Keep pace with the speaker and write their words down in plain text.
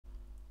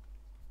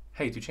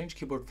Hey, to change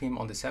keyboard theme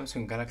on the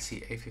Samsung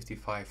Galaxy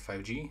A55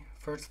 5G,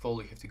 first of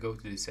all you have to go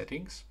to the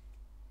settings.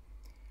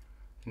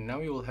 And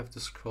now you will have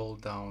to scroll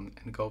down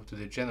and go to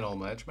the general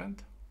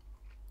management,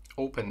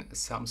 open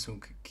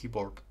Samsung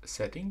keyboard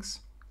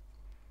settings,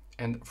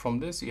 and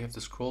from this you have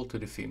to scroll to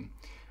the theme.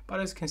 But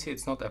as you can see,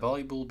 it's not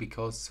available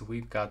because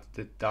we've got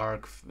the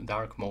dark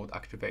mode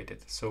activated.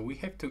 So we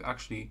have to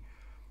actually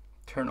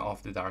turn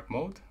off the dark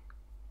mode.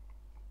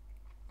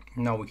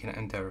 Now we can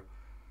enter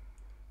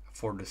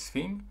for this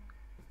theme.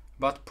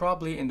 But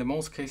probably in the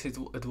most cases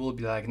it will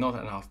be like not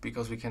enough,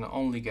 because we can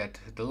only get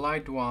the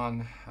light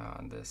one,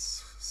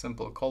 this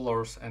simple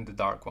colors, and the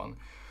dark one.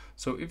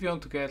 So if you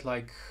want to get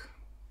like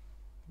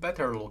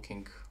better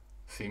looking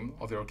theme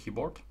of your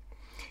keyboard,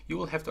 you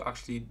will have to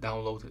actually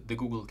download the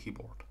Google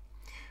keyboard.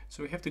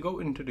 So we have to go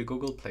into the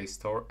Google Play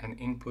Store and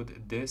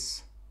input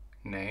this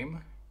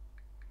name,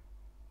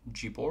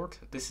 Gboard.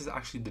 This is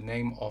actually the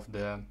name of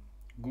the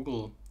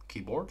Google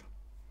keyboard.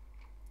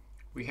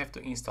 We have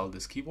to install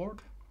this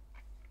keyboard.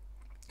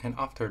 And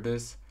after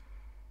this,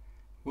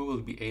 we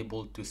will be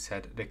able to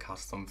set the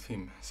custom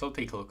theme. So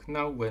take a look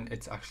now when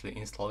it's actually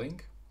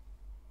installing.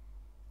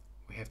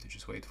 We have to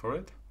just wait for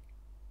it.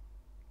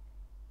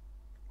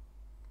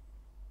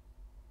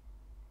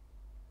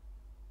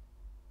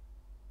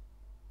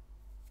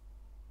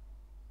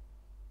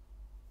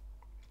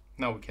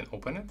 Now we can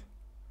open it.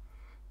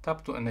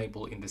 Tap to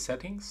enable in the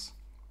settings.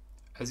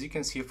 As you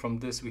can see from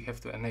this, we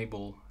have to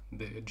enable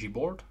the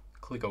Gboard.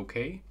 Click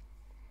OK.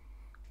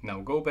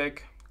 Now go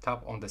back.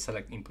 Tap on the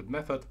select input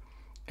method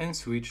and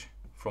switch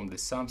from the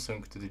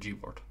Samsung to the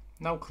Gboard.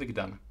 Now click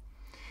done.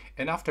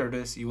 And after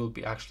this, you will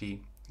be actually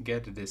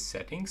get these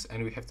settings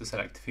and we have to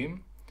select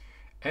theme.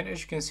 And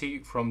as you can see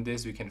from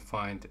this, we can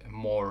find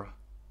more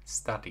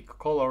static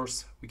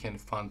colors. We can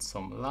find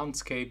some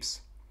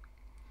landscapes.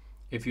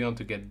 If you want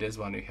to get this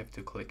one, you have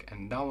to click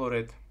and download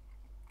it.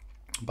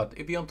 But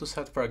if you want to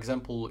set, for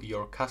example,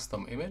 your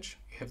custom image,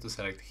 you have to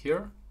select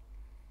here.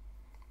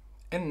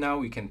 And now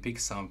we can pick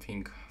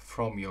something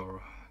from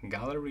your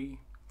gallery,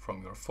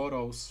 from your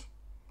photos,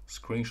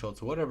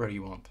 screenshots, whatever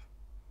you want.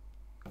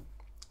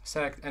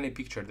 Select any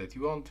picture that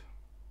you want,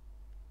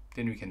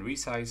 then we can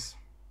resize,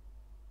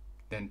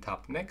 then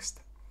tap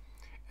next,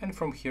 and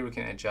from here we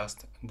can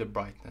adjust the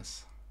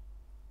brightness.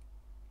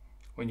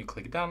 When you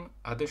click done,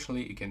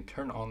 additionally you can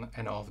turn on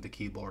and off the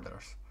key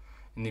borders.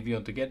 And if you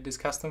want to get this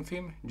custom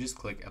theme, just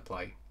click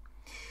apply.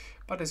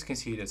 But as you can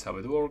see, that's how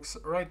it works.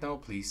 Right now,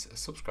 please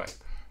subscribe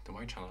to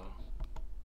my channel.